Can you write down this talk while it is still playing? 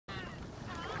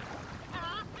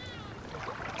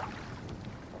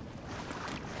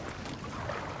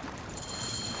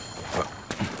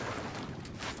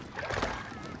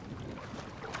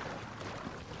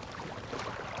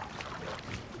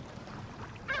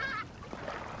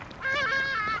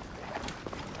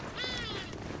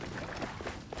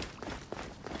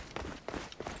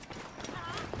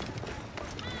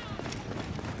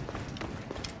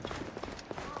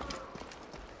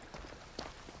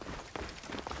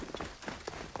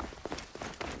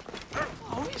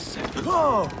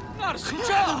Oh!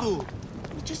 Narsucha!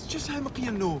 Just how much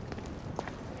you know?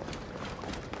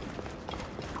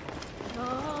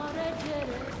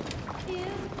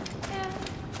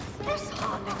 There's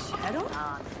Harlot Shadow.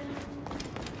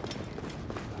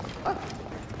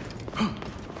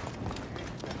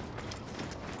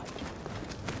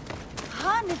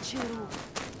 Hanachu.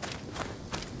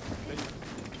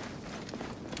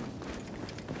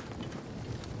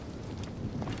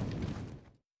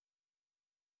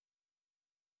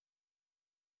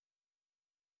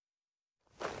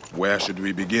 Where should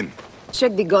we begin?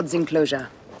 Check the god's enclosure.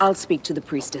 I'll speak to the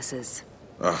priestesses.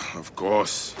 Of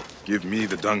course. Give me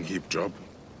the dung heap job.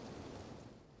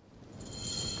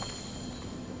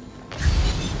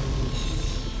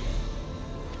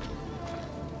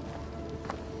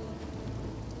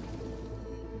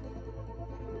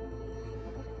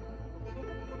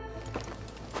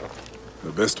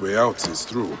 The best way out is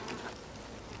through.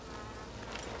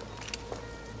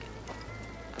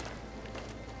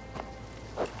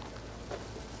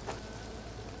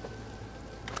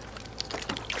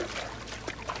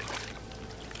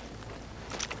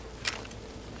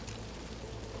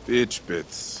 Bitch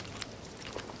bits.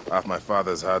 Half my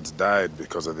father's herds died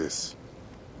because of this.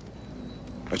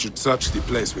 I should search the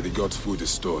place where the god's food is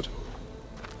stored.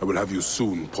 I will have you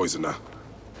soon, poisoner.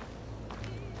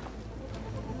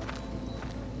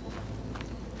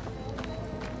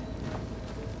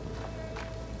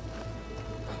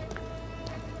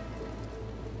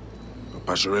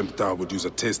 Pasharemta would use a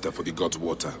taster for the god's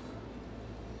water.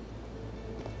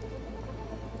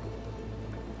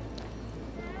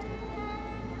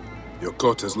 Your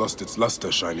coat has lost its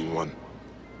luster, Shining One.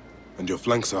 And your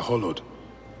flanks are hollowed.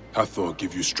 Hathor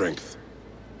give you strength.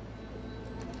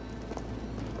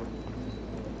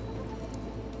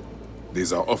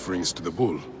 These are offerings to the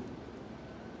bull.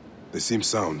 They seem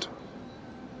sound.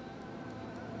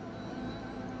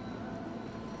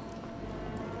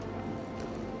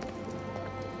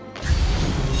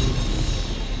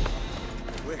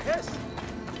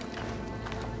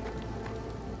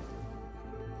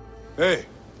 Hey,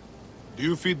 do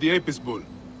you feed the Apis bull?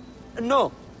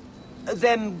 No.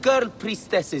 Them girl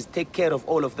priestesses take care of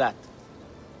all of that.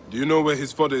 Do you know where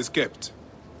his fodder is kept?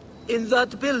 In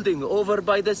that building over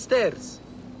by the stairs.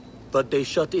 But they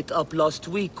shut it up last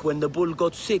week when the bull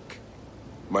got sick.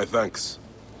 My thanks.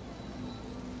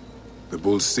 The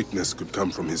bull's sickness could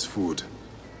come from his food.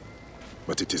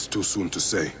 But it is too soon to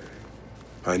say.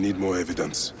 I need more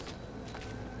evidence.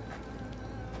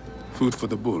 Food for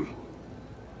the bull.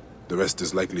 The rest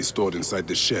is likely stored inside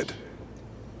this shed.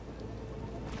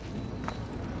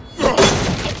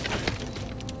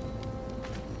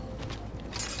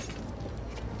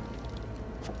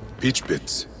 Peach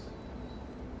bits.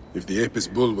 If the Apis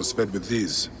bull was fed with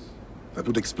these, that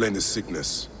would explain his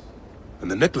sickness. And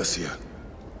the necklace here.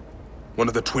 One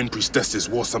of the twin priestesses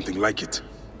wore something like it.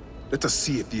 Let us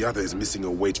see if the other is missing a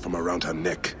weight from around her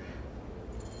neck.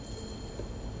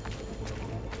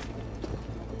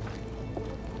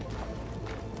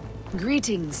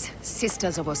 Greetings,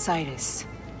 sisters of Osiris.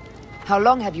 How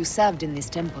long have you served in this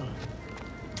temple?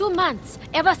 2 months,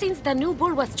 ever since the new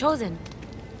bull was chosen.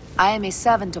 I am a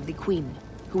servant of the Queen,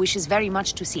 who wishes very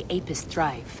much to see Apis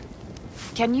thrive.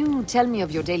 Can you tell me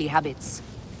of your daily habits?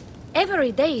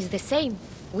 Every day is the same.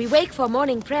 We wake for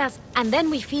morning prayers, and then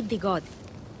we feed the god.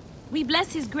 We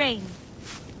bless his grain.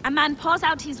 A man pours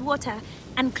out his water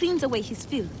and cleans away his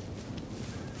filth.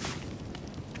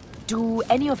 Do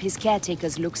any of his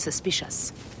caretakers look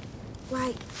suspicious?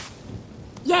 Why,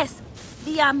 yes,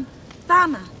 the,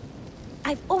 farmer.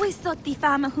 I've always thought the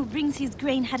farmer who brings his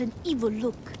grain had an evil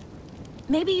look.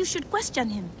 Maybe you should question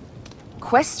him.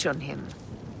 Question him?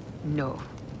 No.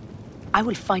 I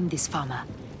will find this farmer,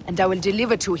 and I will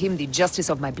deliver to him the justice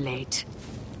of my blade.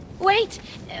 Wait,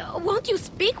 won't you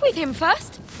speak with him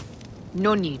first?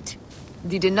 No need.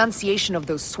 The denunciation of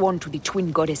those sworn to the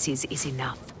twin goddesses is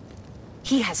enough.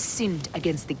 He has sinned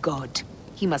against the god.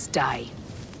 He must die.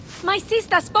 My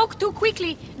sister spoke too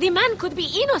quickly. The man could be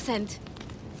innocent.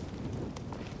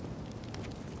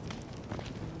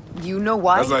 You know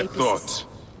why? As I thought.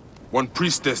 One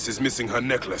priestess is missing her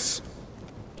necklace.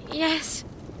 Yes.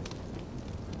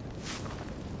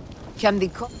 Can the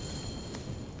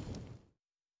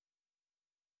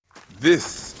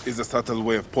This is a subtle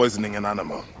way of poisoning an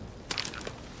animal.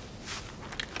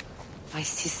 My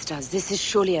sisters, this is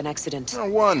surely an accident.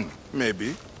 One,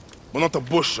 maybe. But not a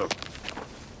bush of...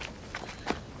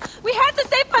 We had to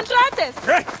save Pantrates!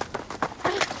 Hey!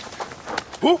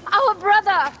 Who? Our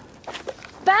brother!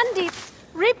 Bandits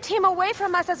ripped him away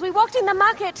from us as we walked in the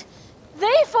market.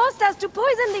 They forced us to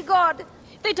poison the god.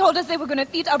 They told us they were gonna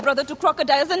feed our brother to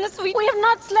crocodiles in the suite. We have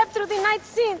not slept through the night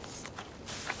since.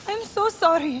 I'm so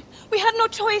sorry. We had no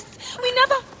choice. We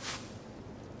never...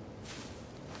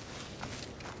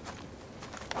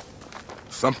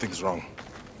 Something's wrong.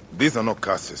 These are not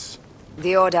curses.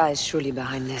 The Order is surely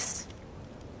behind this.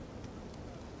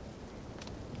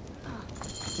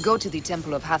 Go to the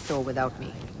Temple of Hathor without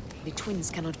me. The twins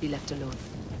cannot be left alone.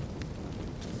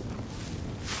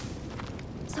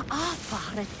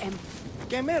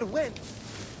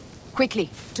 Quickly,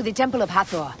 to the Temple of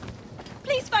Hathor.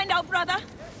 Please find out, brother.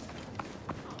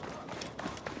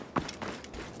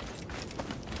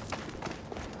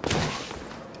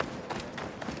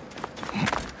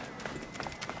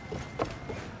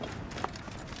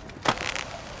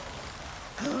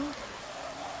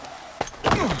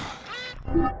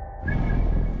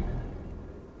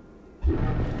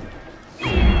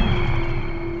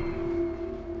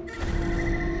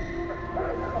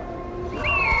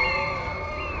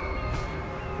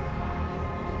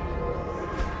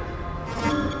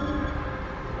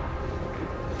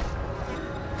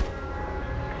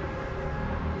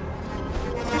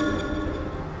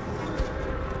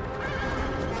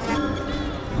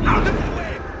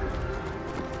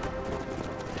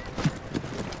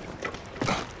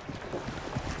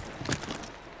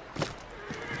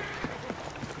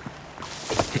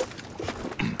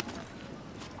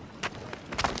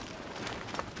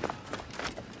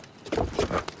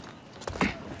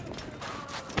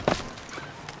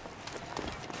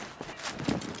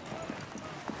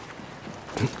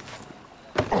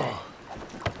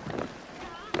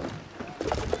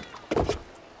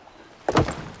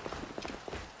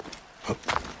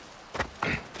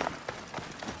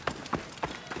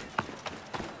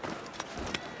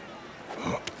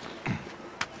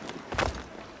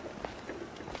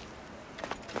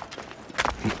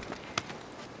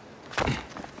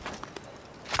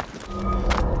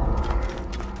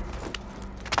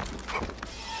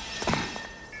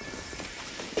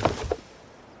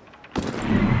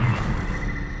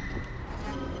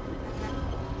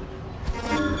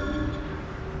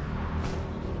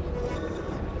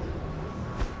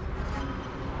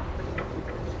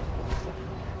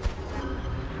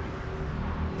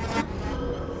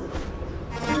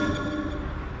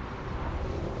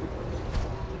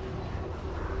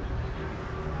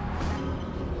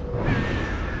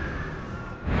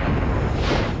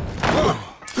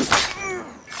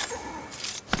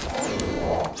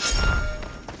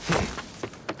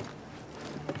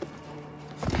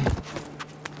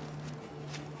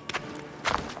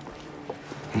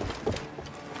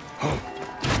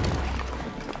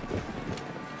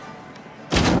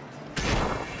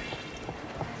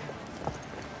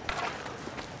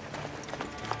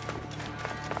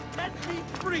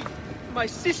 My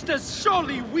sisters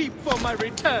surely weep for my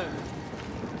return.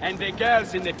 And the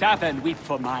girls in the tavern weep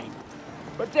for mine.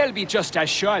 But they'll be just as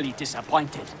surely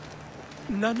disappointed.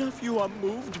 None of you are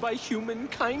moved by human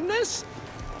kindness?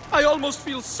 I almost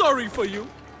feel sorry for you.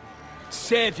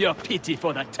 Save your pity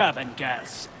for the tavern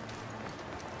girls.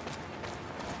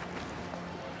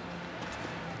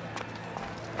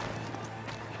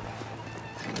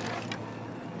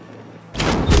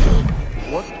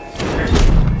 What?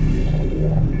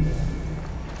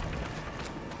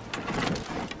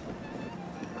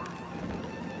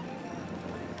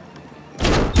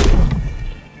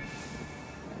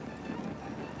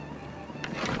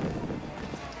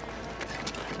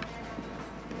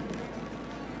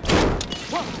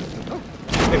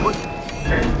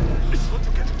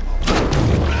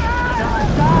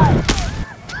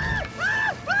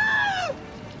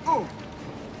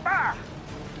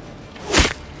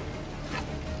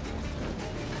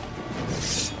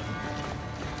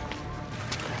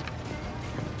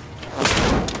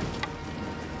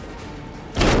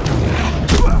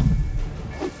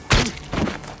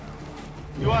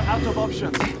 You are out of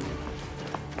options.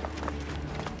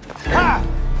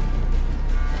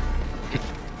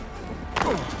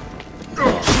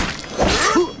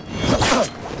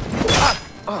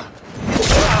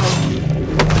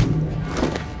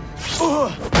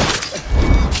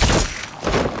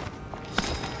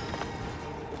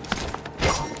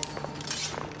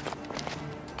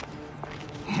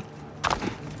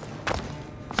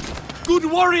 Good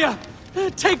warrior!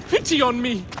 Take pity on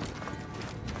me!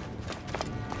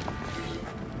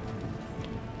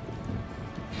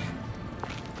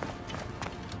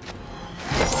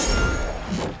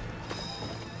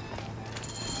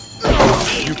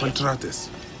 You Pantrates.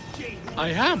 I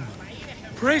am.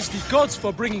 Praise the gods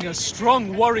for bringing a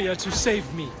strong warrior to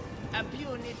save me.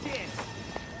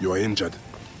 You are injured.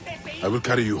 I will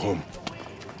carry you home.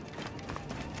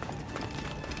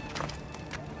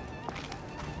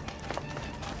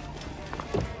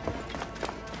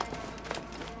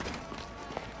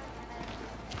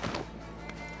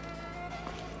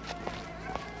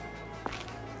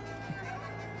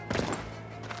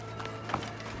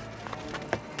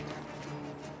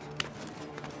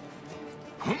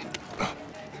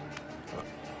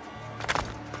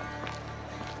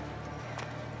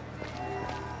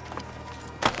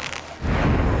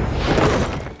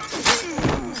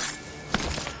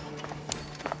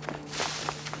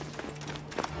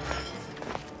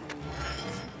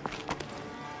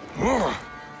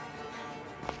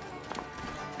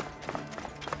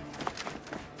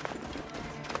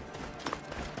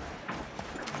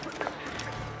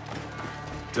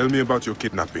 Tell me about your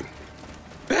kidnapping.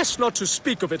 Best not to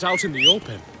speak of it out in the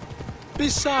open.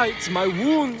 Besides, my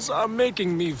wounds are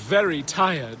making me very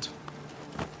tired.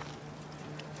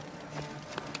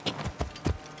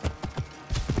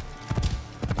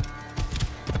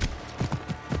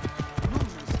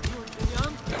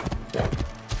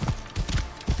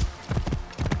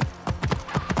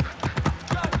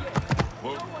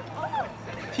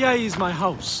 Here is my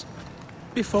house.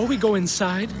 Before we go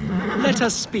inside, let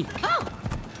us speak.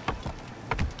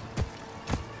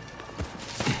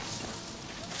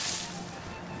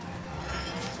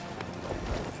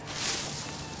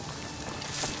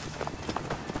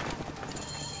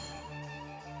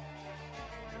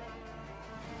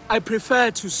 I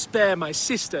prefer to spare my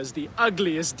sisters the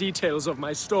ugliest details of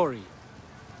my story.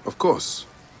 Of course.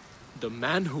 The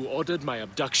man who ordered my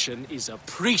abduction is a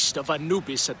priest of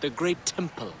Anubis at the Great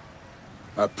Temple.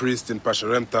 A priest in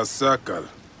Pasherenptah's circle.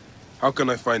 How can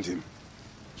I find him?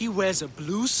 He wears a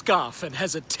blue scarf and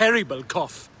has a terrible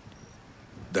cough.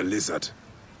 The lizard.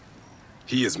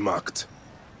 He is marked.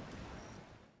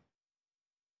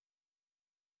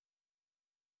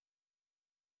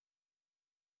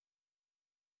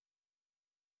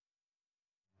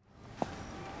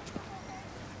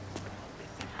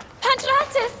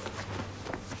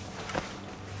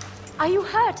 Are you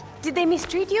hurt? Did they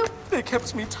mistreat you? They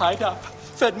kept me tied up,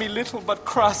 fed me little but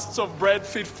crusts of bread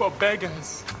fit for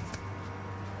beggars.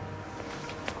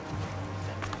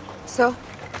 So?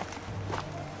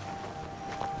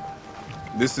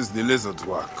 This is the lizard's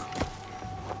work.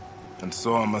 And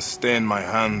so I must stain my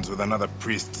hands with another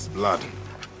priest's blood.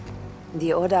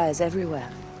 The Order is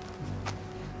everywhere.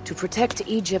 To protect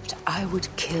Egypt, I would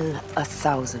kill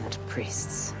 1,000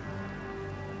 priests.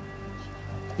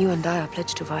 You and I are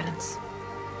pledged to violence.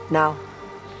 Now.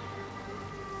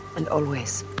 And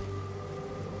always.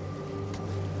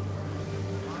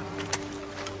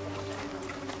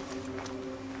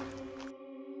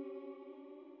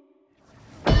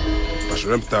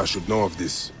 Pasherenptah should know of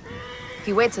this.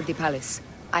 He waits at the palace.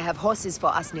 I have horses for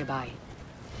us nearby.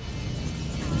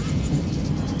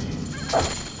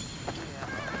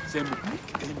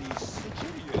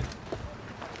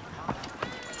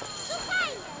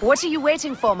 What are you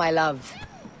waiting for, my love?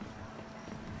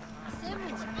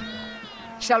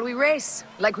 Shall we race,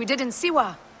 like we did in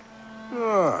Siwa?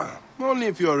 Only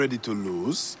if you are ready to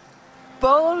lose.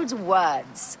 Bold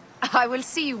words. I will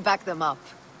see you back them up.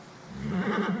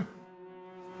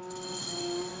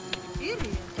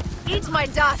 Eat my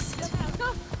dust!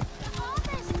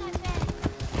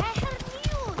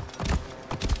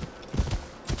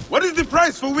 What is the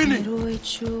price for winning?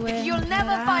 You'll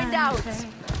never find out!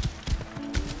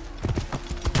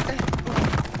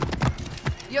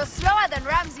 You're slower than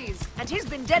Ramses, and he's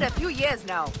been dead a few years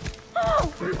now.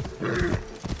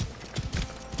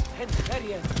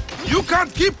 You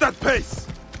can't keep that pace!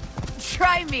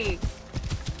 Try me!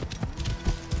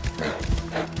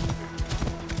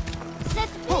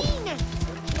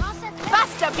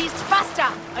 Faster, beast, faster!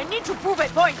 I need to prove a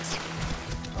point!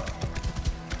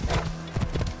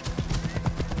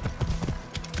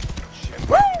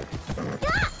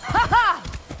 Ha-ha!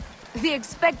 The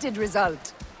expected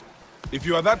result. If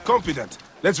you are that confident,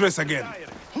 let's race again.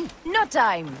 No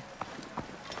time.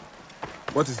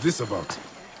 What is this about?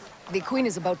 The Queen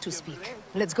is about to speak.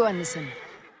 Let's go and listen.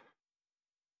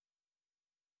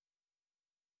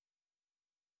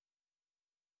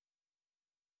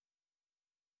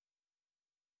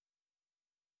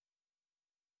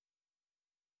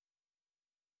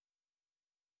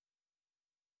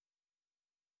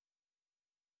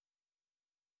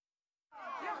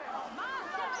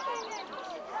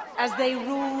 As they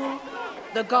rule,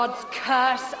 the gods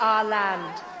curse our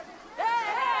land,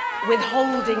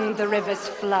 withholding the river's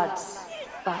floods.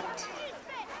 But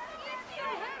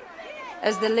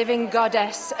as the living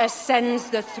goddess ascends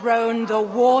the throne, the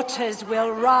waters will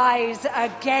rise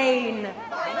again.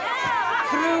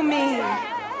 Through me,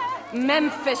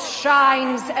 Memphis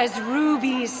shines as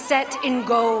rubies set in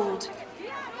gold.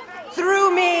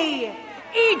 Through me,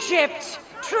 Egypt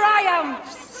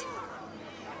triumphs.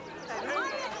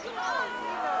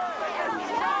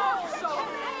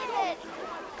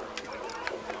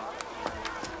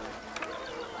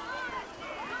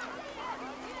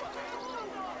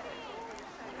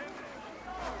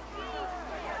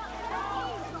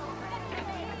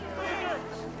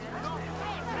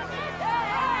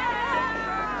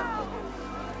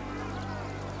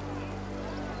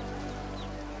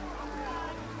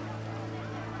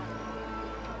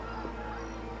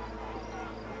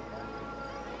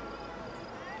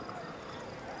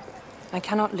 I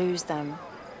cannot lose them.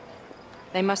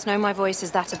 They must know my voice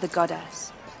is that of the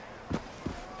goddess.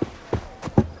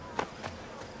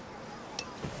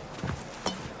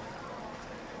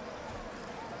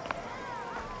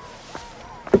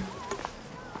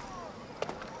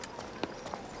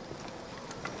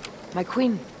 My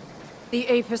queen, The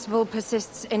Apis bull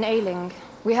persists in ailing.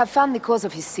 we have found the cause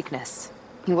of his sickness.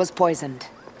 He was poisoned.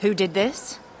 Who did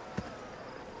this?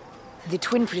 The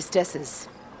twin priestesses.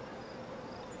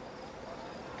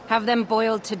 Have them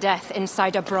boiled to death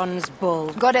inside a bronze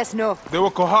bull. Goddess, no. They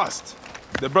were coerced.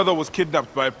 Their brother was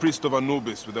kidnapped by a priest of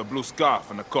Anubis with a blue scarf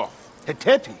and a cough.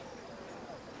 Hetepi?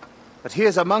 But he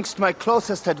is amongst my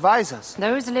closest advisors.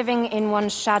 Those living in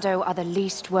one's shadow are the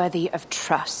least worthy of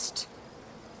trust.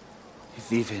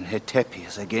 If even Hetepi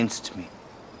is against me.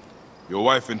 Your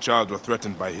wife and child were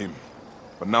threatened by him,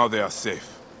 but now they are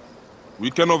safe.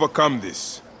 We can overcome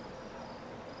this.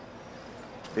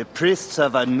 The priests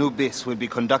of Anubis will be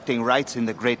conducting rites in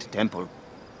the Great Temple.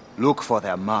 Look for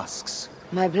their masks.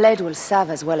 My blade will serve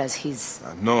as well as his.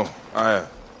 No,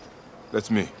 that's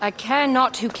me. I care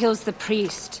not who kills the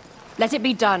priest. Let it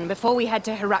be done before we head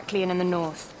to Heraklion in the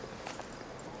north.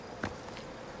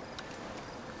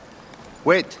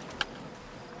 Wait.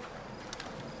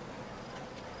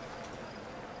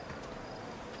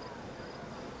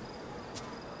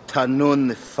 Tanun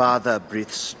the Father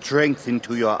breathes strength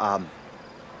into your arm.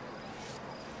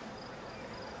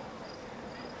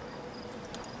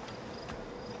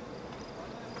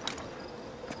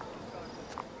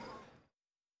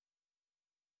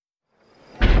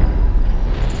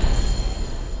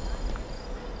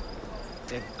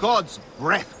 The god's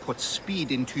breath puts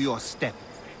speed into your step.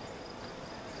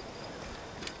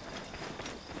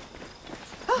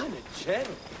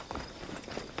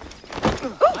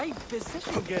 My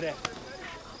position, get it.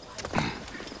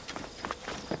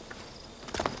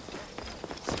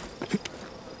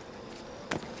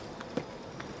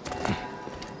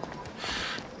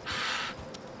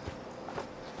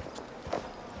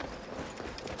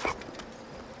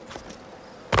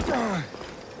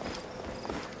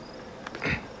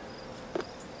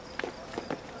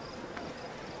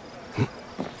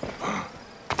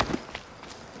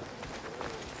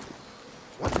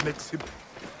 What makes him...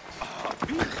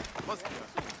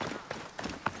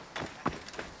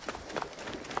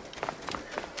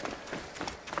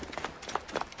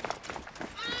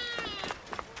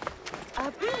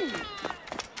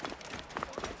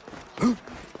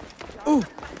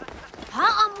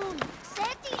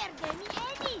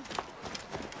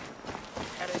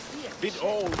 Bit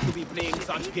old to be playing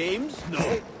such games,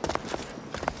 no?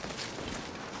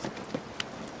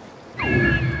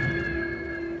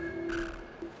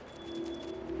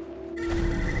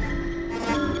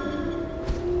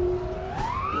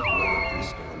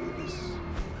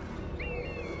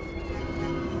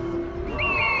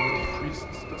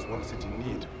 Priests does one city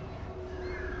need?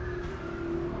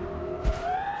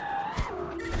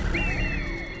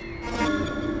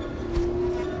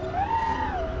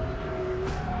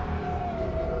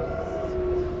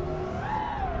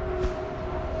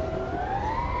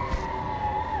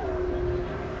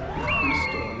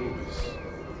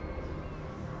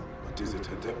 Is it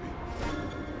Hetepi?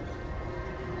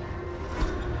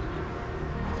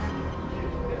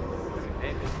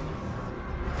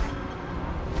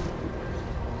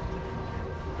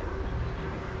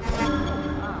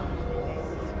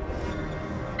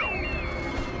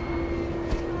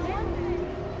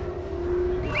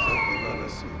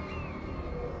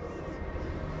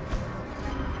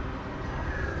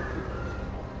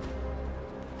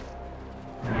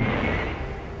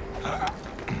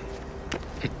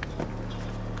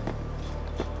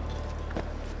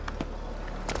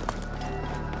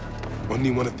 Only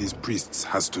one of these priests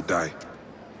has to die.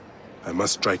 I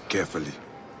must strike carefully.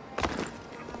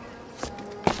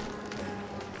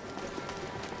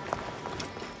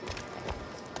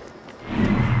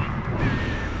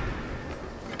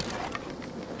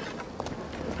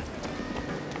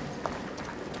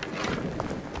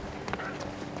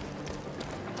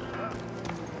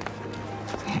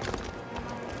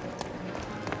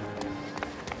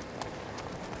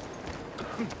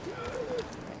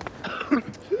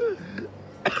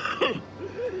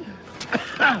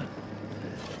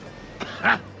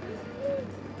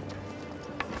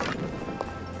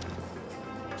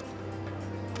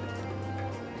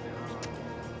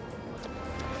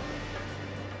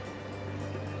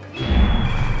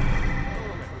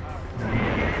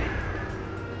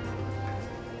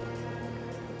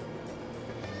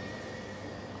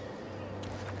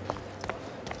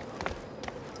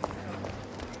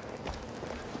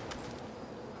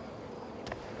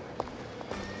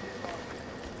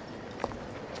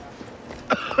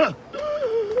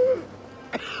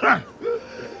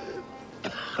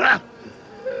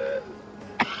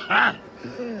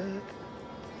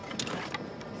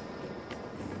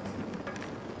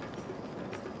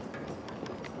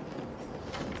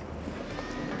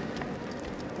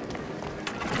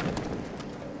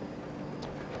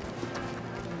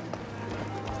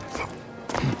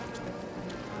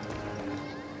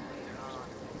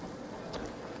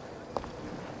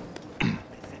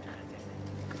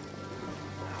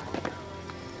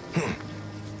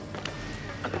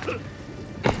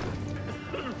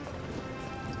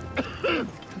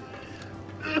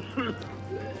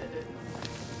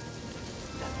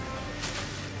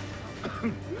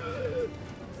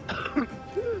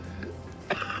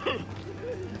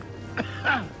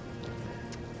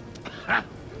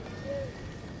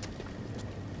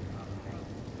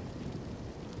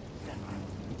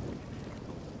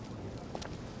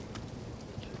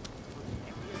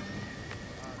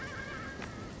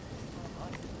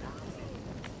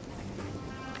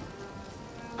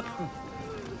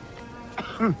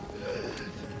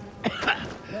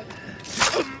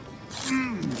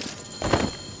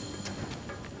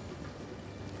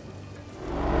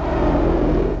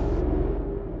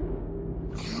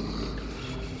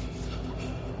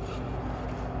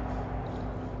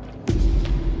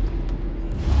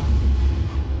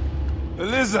 The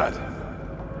lizard!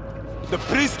 The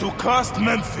priest who cursed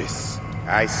Memphis!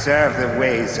 I serve the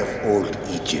ways of old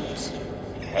Egypt.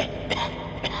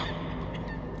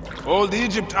 Old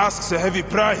Egypt asks a heavy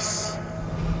price.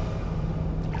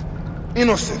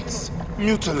 Innocents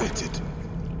mutilated.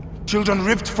 Children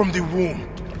ripped from the womb.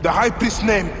 The high priest's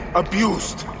name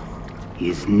abused.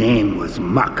 His name was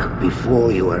Muck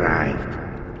before you arrived.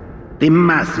 The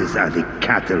masses are the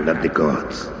cattle of the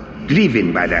gods,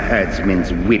 driven by the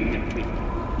herdsman's whip.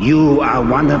 You are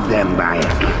one of them,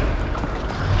 Bayek.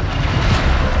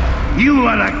 You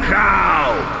are a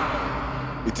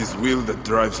cow! It is will that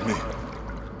drives me.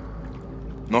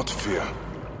 Not fear.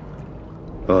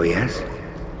 Oh, yes?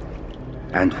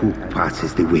 And who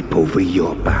passes the whip over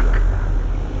your back?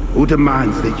 Who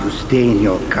demands that you stay in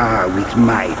your car with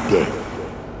my death?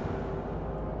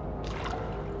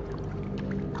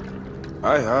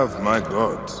 I have my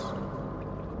gods.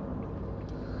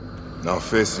 Now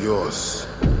face yours.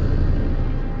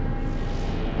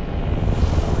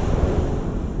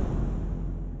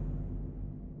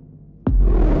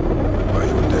 By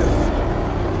your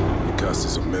death, the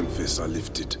curses of Memphis are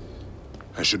lifted.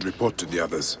 I should report to the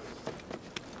others.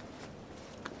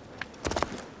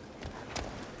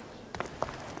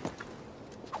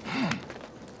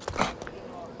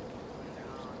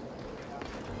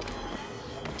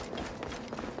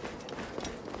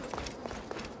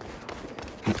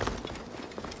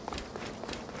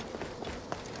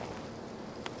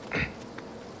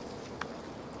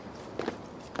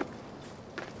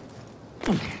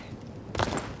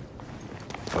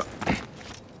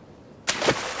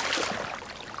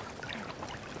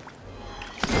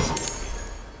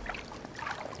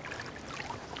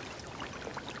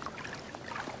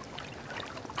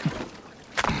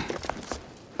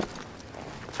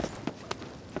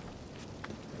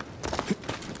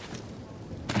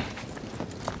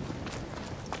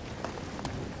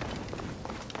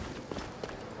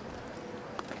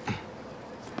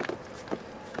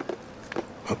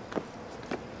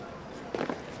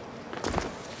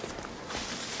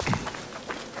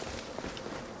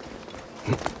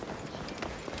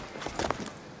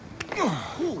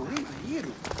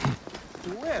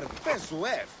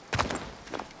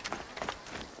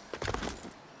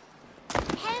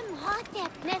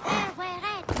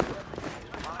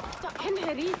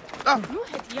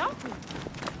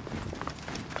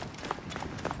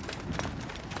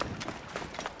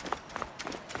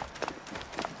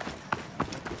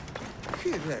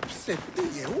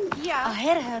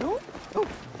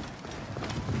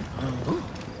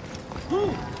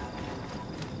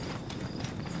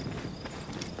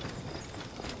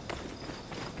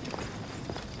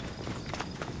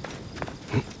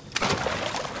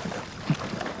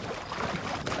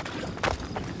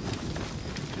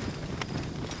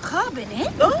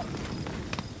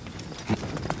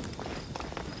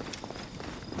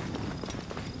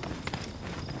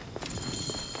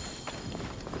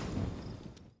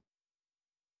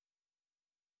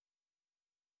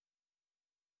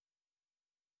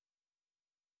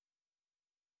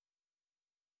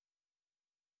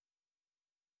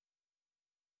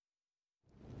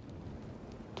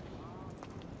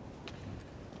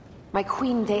 My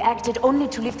queen, they acted only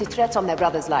to lift the threat on their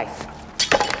brother's life.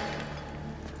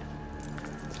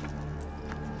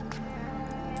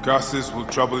 Curses will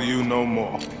trouble you no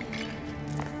more.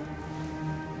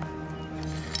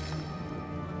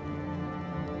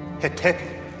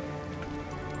 Hetepi.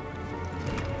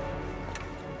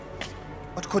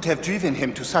 could have driven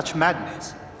him to such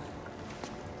madness?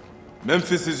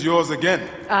 Memphis is yours again.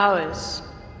 Ours.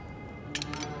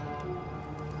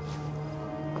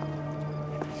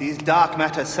 These dark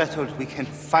matters settled, we can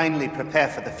finally prepare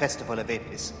for the Festival of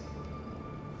Apis.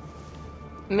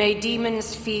 May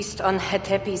demons feast on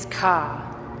Hetepi's car.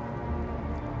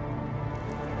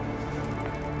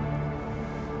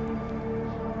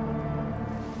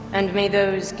 And may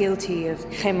those guilty of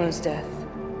Chemo's death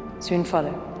soon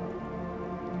follow.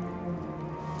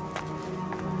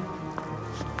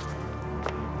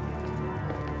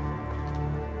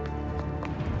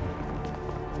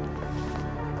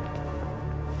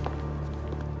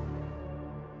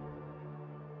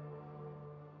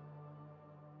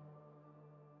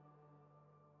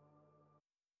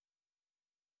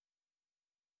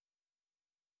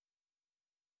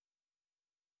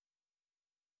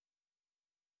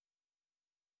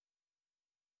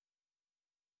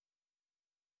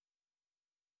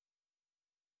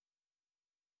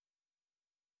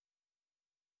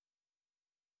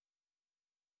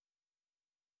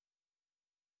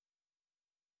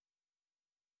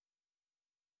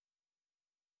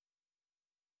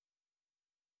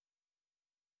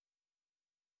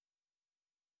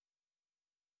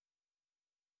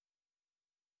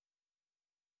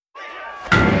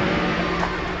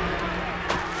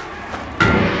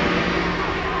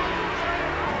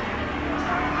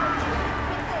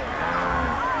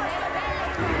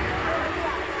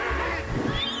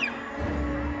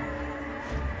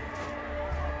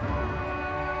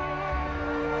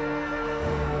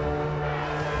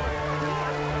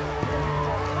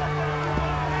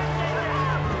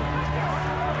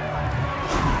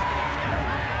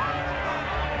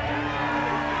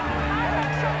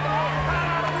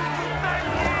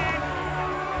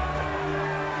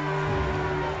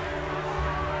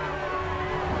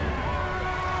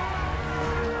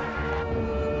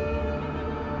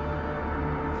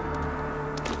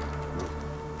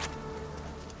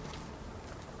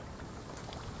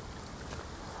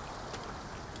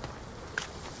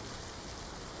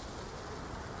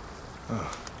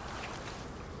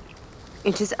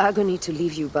 It is agony to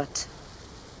leave you, but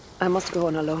I must go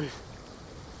on alone.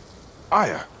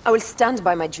 Aya, I will stand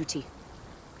by my duty.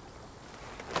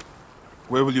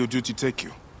 where will your duty take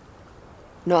you?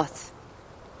 North,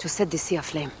 to set the sea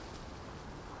aflame.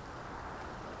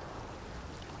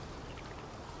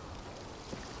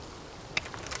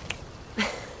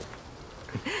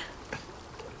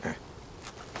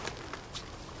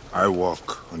 I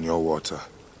walk on your water.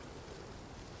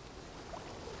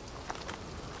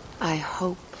 I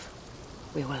hope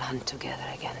we will hunt together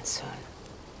again soon.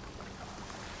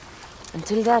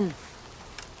 Until then,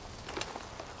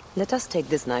 let us take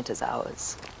this night as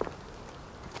ours.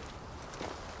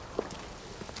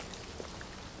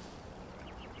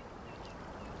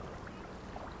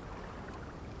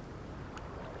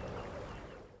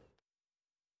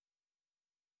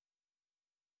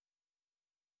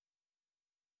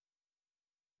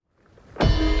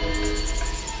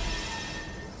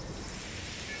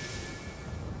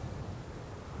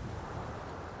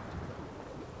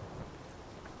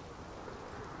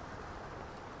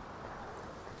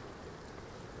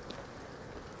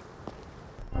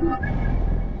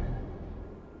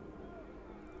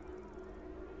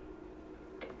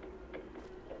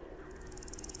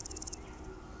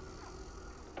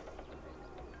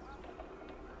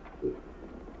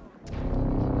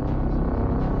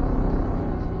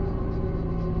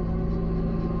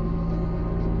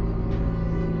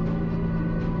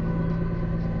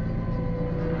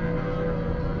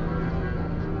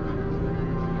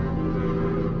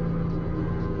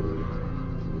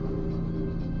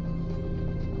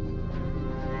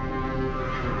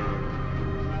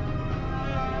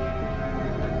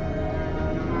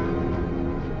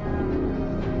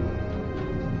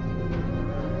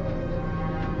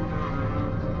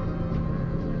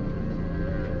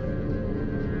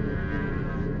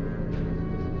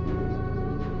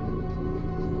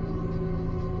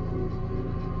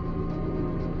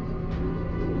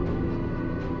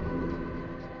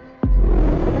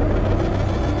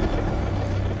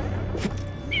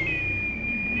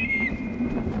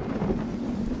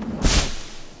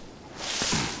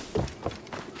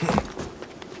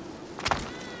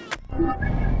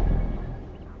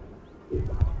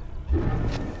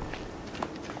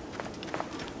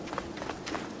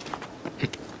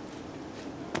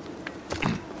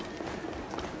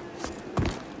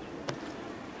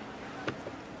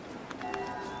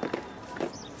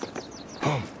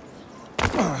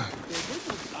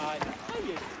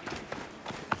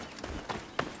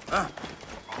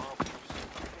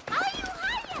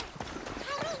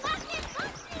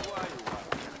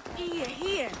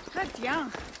 très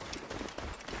bien.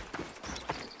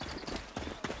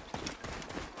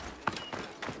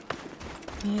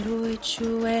 Mirui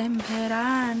chuem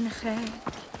peranche.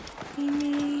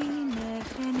 Imine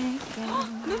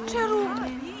chenekem. Luceru!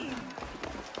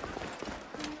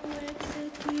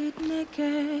 Wetzetid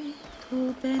neke.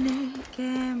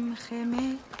 Ubenekem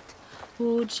chemet.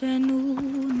 Ujenu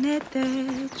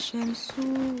netet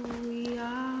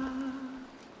shemsuya.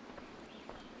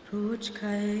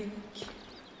 Rujkaek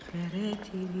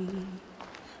cheretili.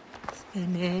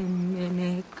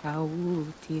 Spenem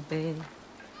kautibe.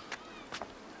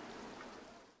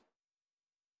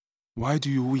 Why do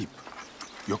you weep?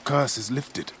 Your curse is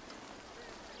lifted.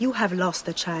 You have lost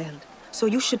a child, so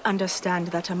you should understand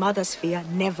that a mother's fear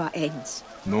never ends.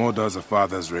 Nor does a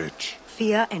father's rage.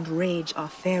 Fear and rage are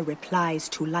fair replies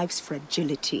to life's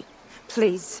fragility.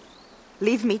 Please,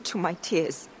 leave me to my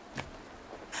tears.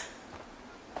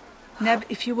 Neb,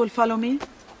 if you will follow me,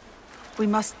 we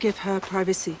must give her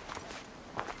privacy.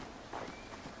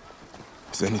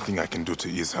 Is there anything I can do to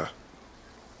ease her?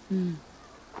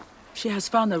 She has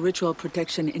found a ritual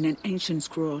protection in an ancient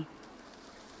scroll.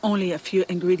 Only a few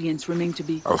ingredients remain to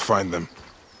be... I'll find them.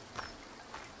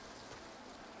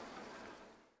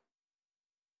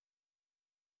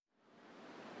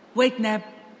 Wait, Neb.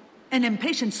 An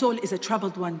impatient soul is a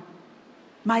troubled one.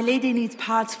 My lady needs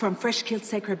parts from fresh-killed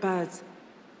sacred birds.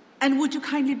 And would you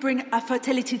kindly bring a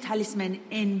fertility talisman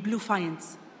in blue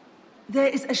faience? There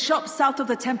is a shop south of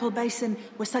the temple basin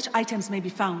where such items may be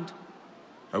found.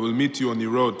 I will meet you on the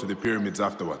road to the pyramids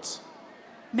afterwards.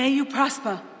 May you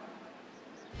prosper.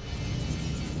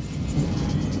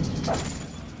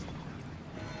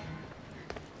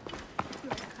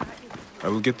 I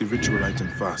will get the ritual item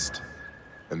first,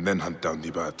 and then hunt down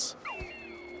the birds.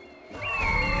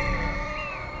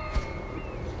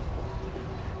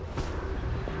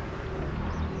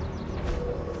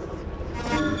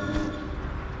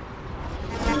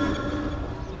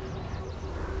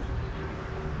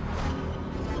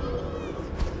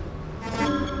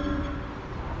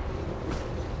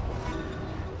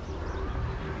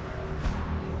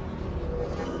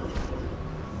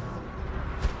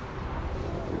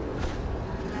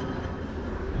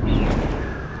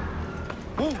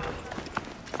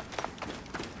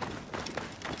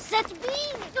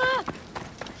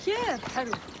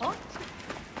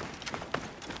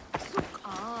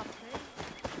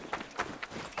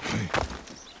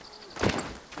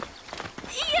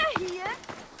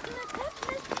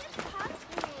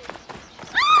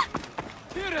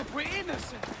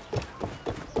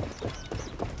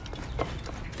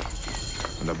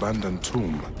 An abandoned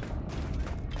tomb.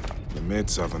 The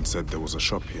maidservant said there was a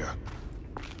shop here.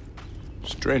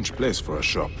 Strange place for a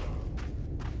shop.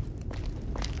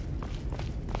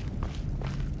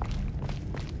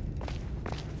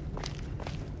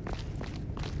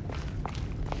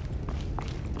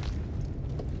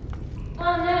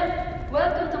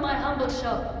 Welcome to my humble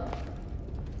shop.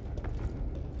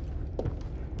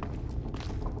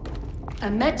 A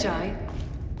Magi?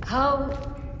 How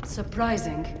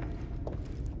surprising.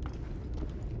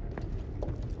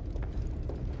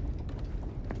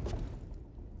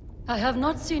 I have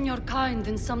not seen your kind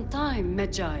in some time,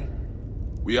 Magi.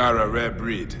 We are a rare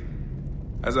breed.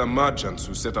 As are merchants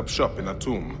who set up shop in a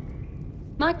tomb.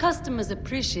 My customers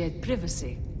appreciate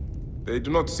privacy. They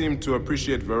do not seem to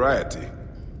appreciate variety.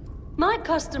 My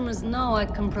customers know I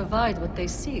can provide what they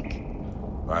seek.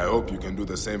 I hope you can do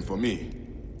the same for me.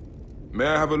 May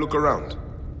I have a look around?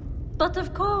 But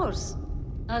of course.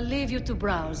 I'll leave you to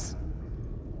browse.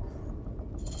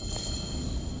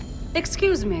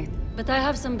 Excuse me, but I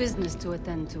have some business to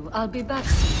attend to. I'll be back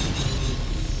soon.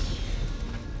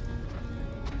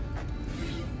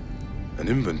 An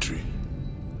inventory.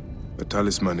 The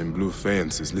talisman in blue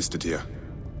faience is listed here.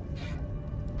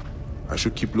 I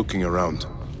should keep looking around.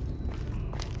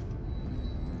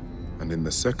 And in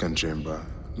the second chamber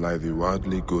lie the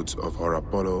worldly goods of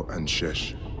Horapolo and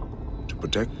Shesh, to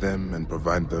protect them and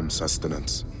provide them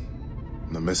sustenance.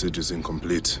 The message is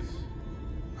incomplete.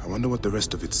 I wonder what the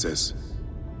rest of it says.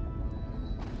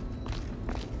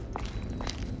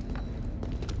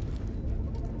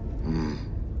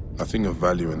 Nothing of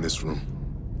value in this room.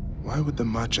 Why would the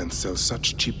merchant sell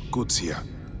such cheap goods here?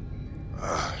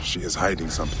 She is hiding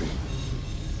something.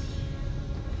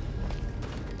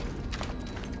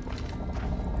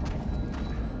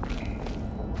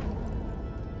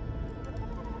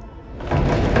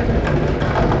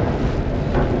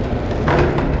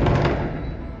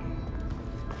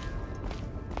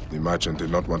 The merchant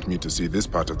did not want me to see this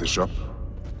part of the shop.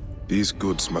 These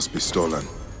goods must be stolen.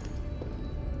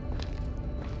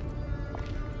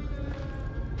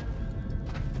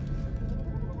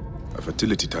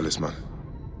 fertility talisman.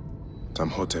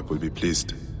 Tamhotep will be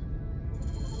pleased.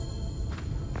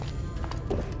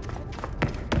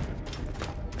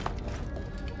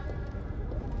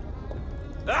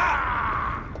 You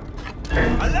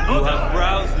have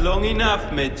browsed long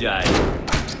enough, Medjay.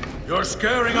 You're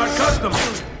scaring our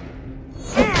customers!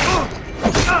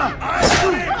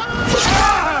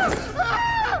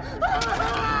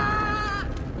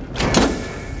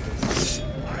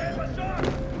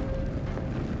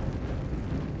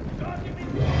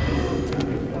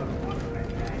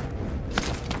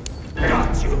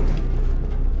 Got you!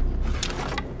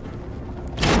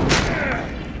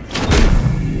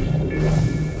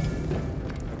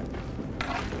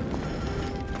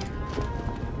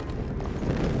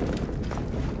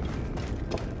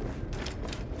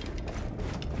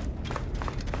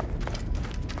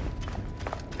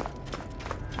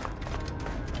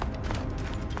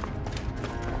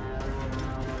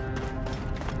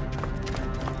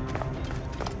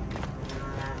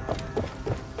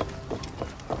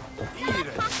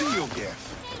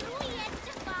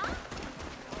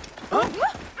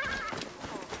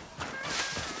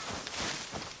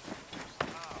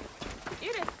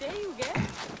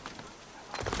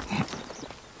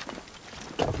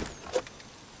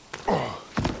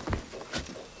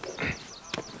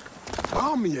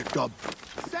 Army a gob.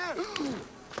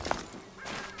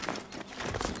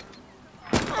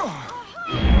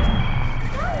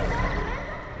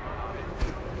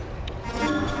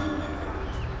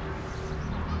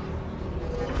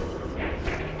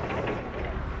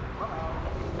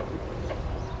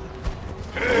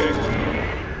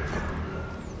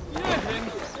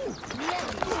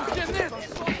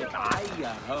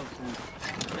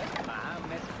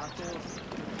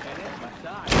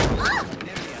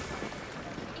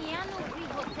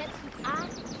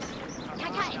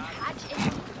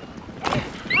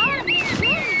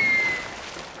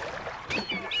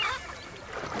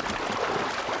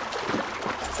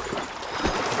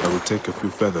 I will take a few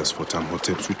feathers for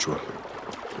Tamhotep's ritual.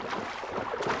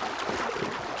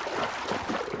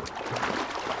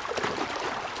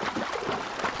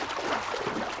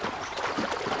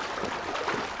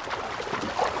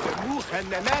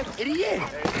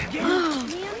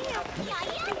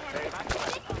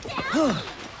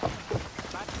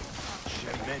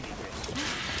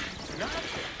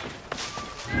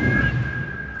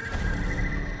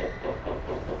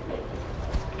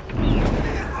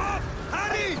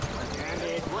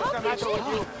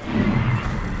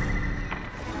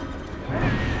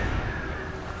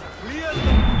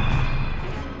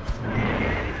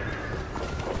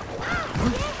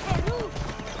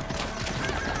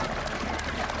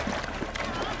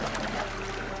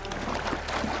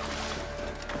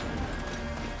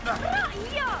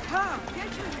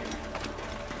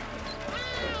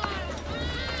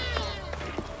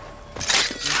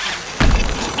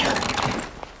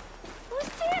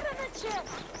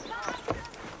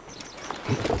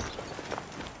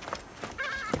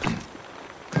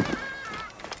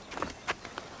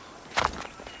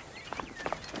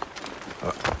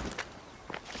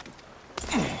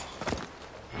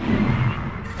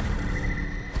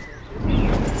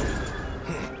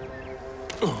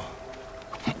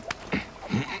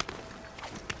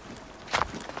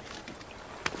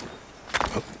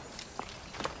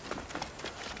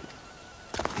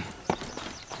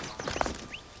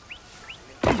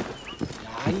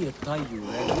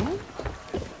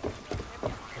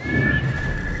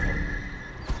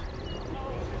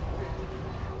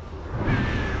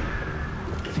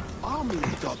 Army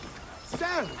job.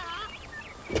 Sir.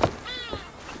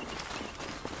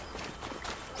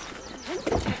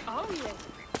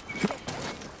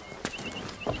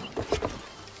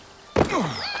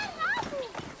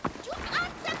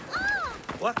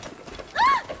 What?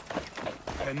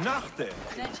 Nachte.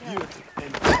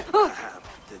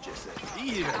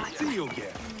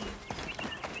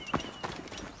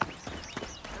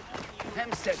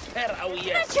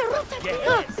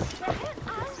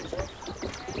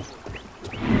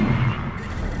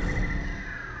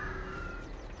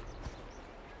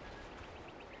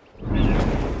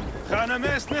 Gaan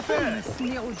mes nefer.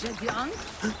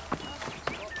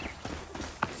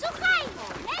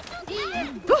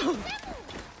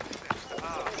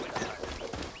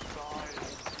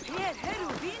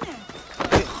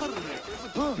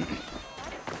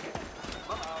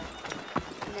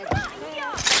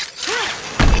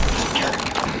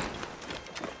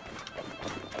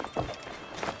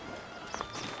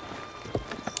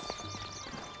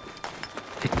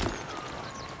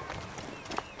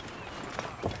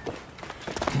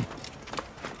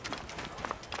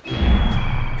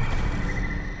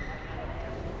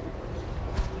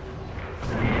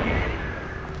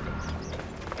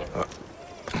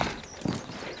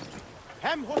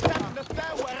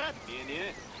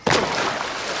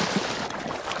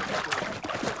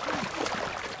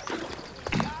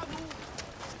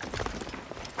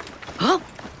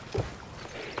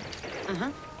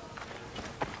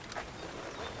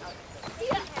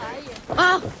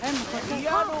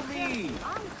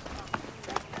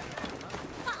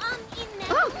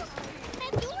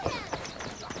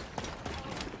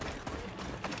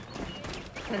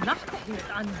 is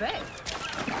unread.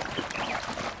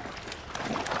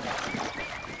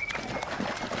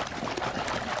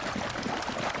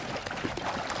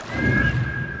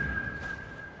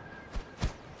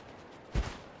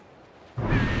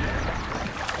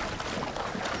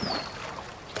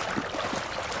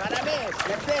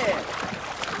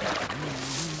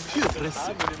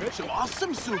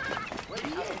 Awesome soup.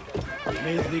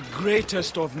 May the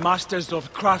greatest of masters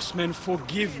of craftsmen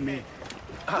forgive me.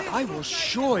 I was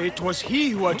sure it was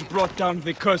he who had brought down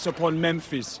the curse upon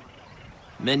Memphis.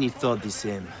 Many thought the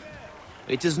same.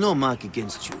 It is no mark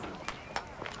against you.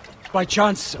 By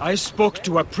chance, I spoke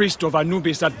to a priest of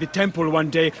Anubis at the temple one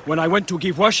day when I went to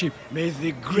give worship. May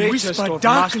the greatest of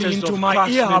masters into my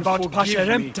ear about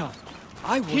Pasheremta.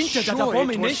 I was hinted at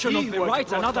abomination of the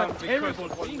rites and other terrible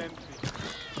things.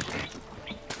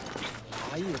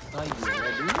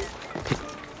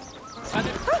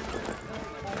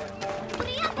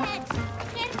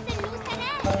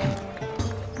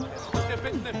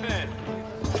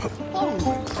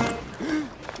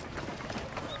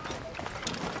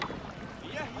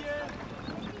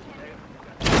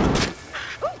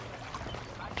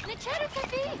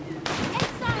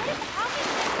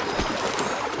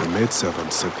 The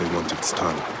maidservant said they want its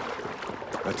tongue.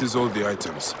 That is all the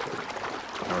items.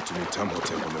 Now to meet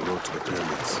Tamhotep on the road to the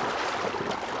pyramids.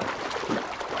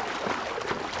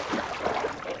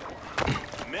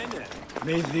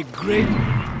 May the great...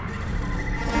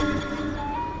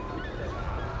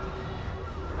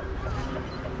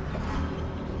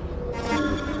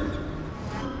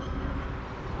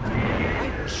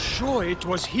 I was sure it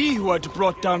was he who had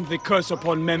brought down the curse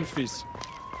upon Memphis.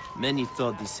 Many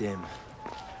thought the same.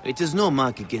 It is no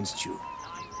mark against you.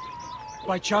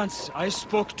 By chance, I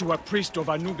spoke to a priest of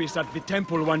Anubis at the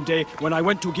temple one day when I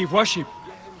went to give worship.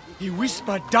 He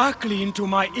whispered darkly into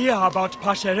my ear about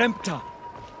Pasheremta.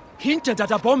 Hinted at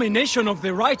abomination of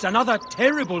the rites and other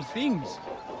terrible things.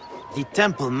 The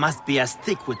temple must be as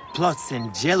thick with plots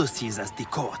and jealousies as the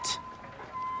court.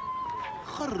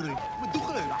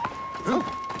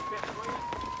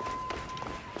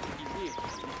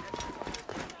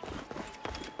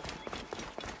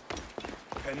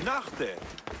 Nachte,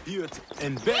 huurt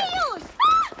en bed.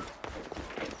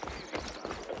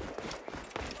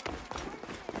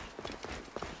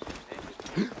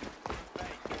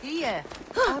 Hier,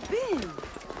 Abin.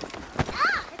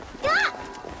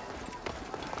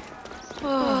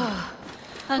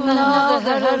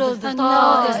 Another herald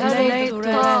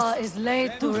is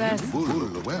laid to rest.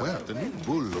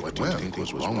 What do you think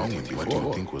was wrong with you? What do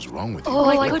you think was wrong with you?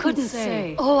 Oh, I couldn't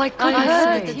say. I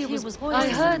heard that he was poisoned. I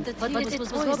heard that it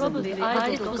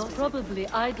was probably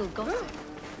idle gossip.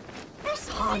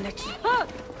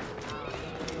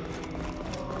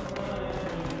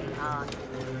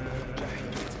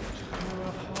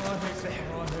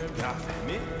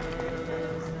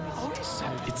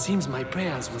 It seems my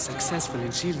prayers were successful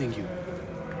in shielding you.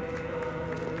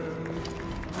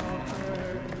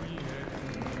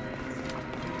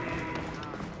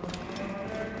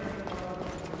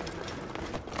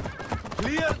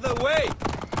 Clear the way!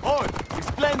 On,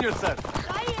 explain yourself.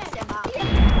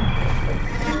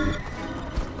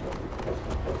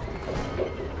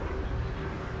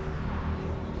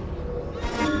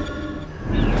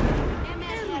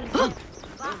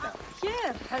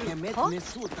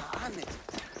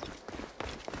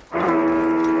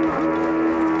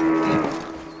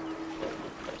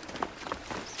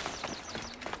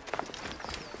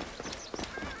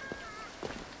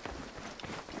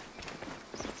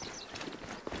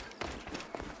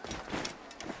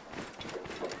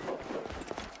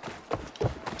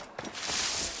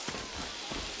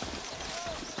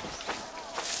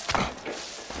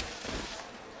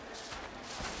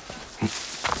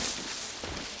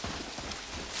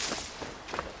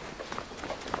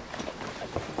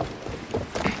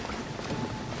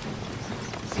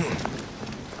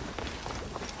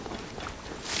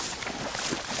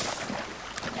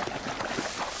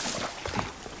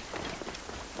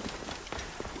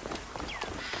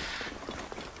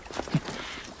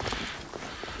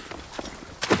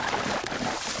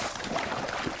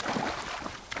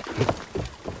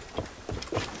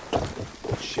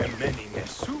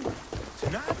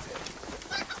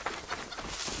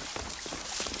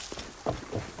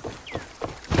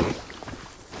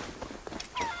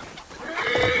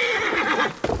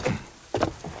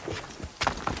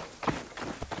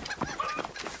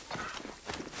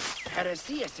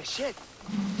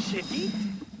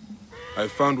 I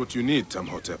found what you need,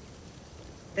 Tamhotep.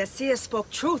 The seer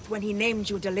spoke truth when he named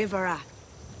you Deliverer.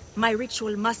 My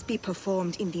ritual must be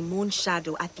performed in the moon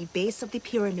shadow at the base of the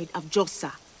pyramid of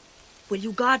Djoser. Will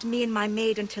you guard me and my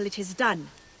maid until it is done?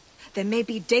 There may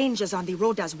be dangers on the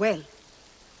road as well.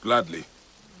 Gladly.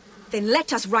 Then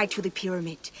let us ride to the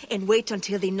pyramid and wait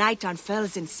until the night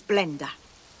unfurls in splendor.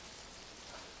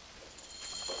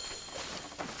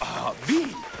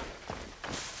 V!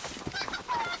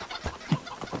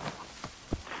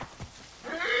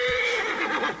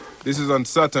 This is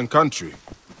uncertain country.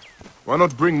 Why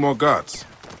not bring more guards?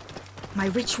 My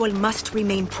ritual must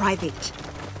remain private.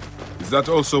 Is that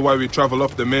also why we travel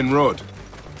off the main road?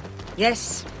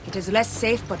 Yes, it is less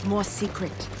safe but more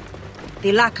secret.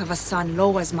 The lack of a son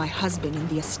lowers my husband in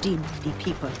the esteem of the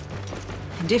people.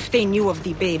 And if they knew of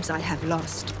the babes I have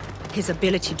lost, his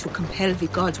ability to compel the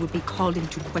gods would be called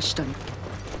into question.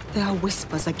 There are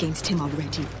whispers against him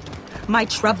already. My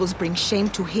troubles bring shame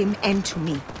to him and to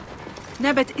me.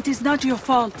 Nebet, it is not your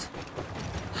fault.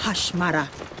 Hush, Mara.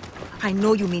 I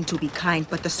know you mean to be kind,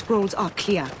 but the scrolls are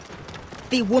clear.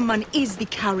 The woman is the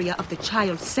carrier of the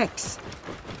child's sex.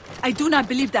 I do not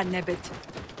believe that, Nebet.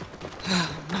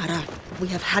 Mara, we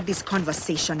have had this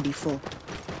conversation before.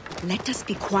 Let us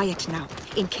be quiet now,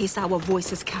 in case our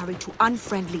voices carry to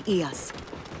unfriendly ears.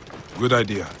 Good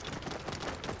idea.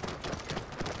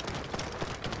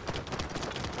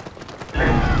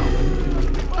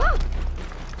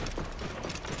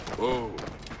 Oh.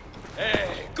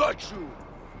 Hey, got you!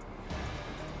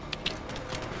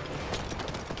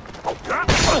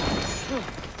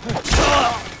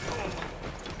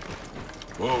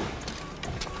 Whoa.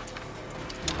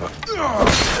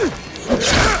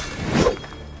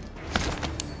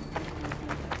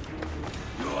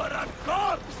 You are a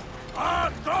corpse! A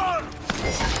corpse!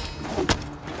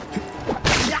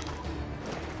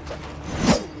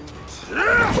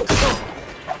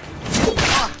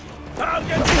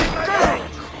 Target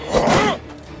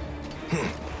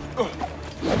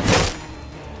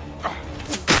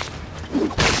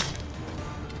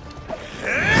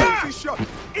shot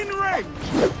in range!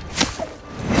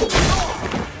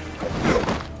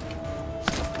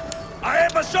 I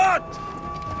have a shot!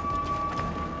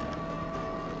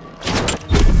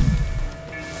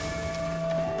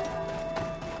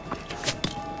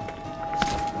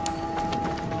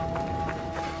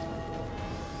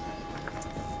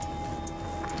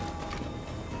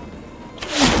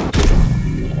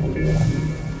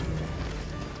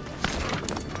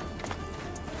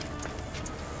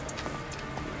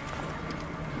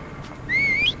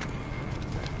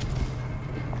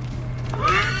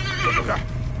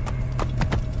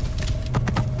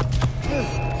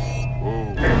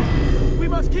 We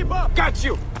must keep up! Got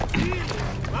you!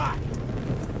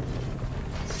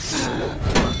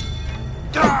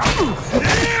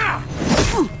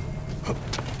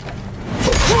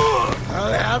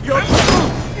 I'll have your...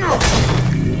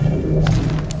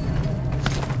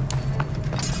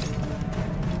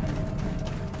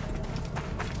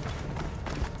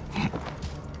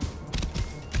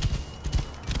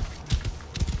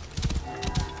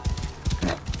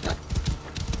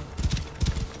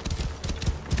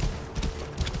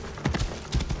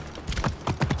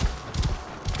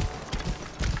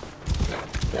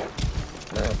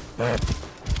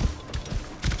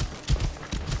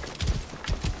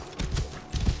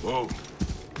 Whoa.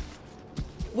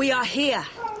 We are here.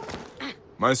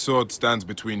 My sword stands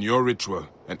between your ritual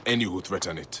and any who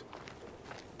threaten it.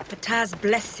 Ptah's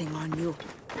blessing on you.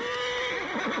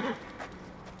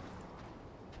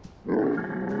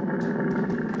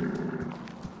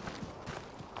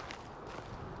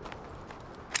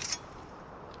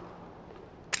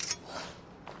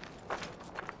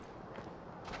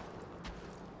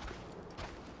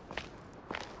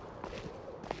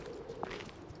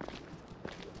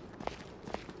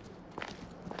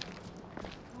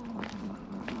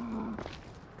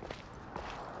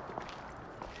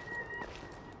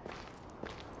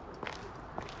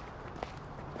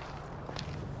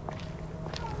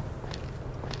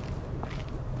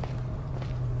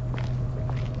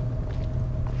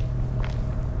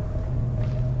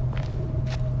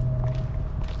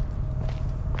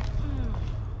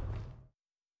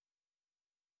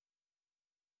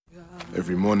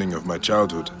 Every morning of my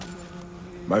childhood,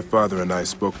 my father and I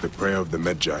spoke the prayer of the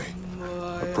Medjay,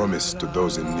 a promise to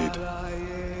those in need.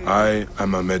 I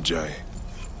am a Medjay.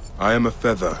 I am a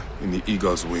feather in the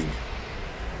eagle's wing,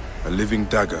 a living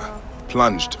dagger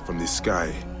plunged from the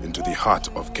sky into the heart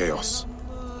of chaos.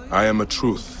 I am a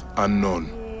truth unknown,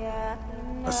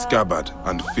 a scabbard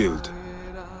unfilled,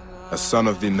 a son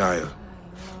of the Nile,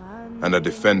 and a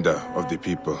defender of the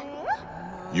people.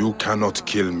 You cannot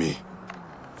kill me,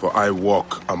 for I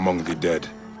walk among the dead.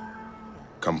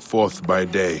 Come forth by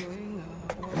day,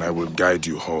 and I will guide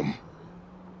you home.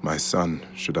 My son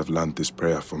should have learned this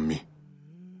prayer from me.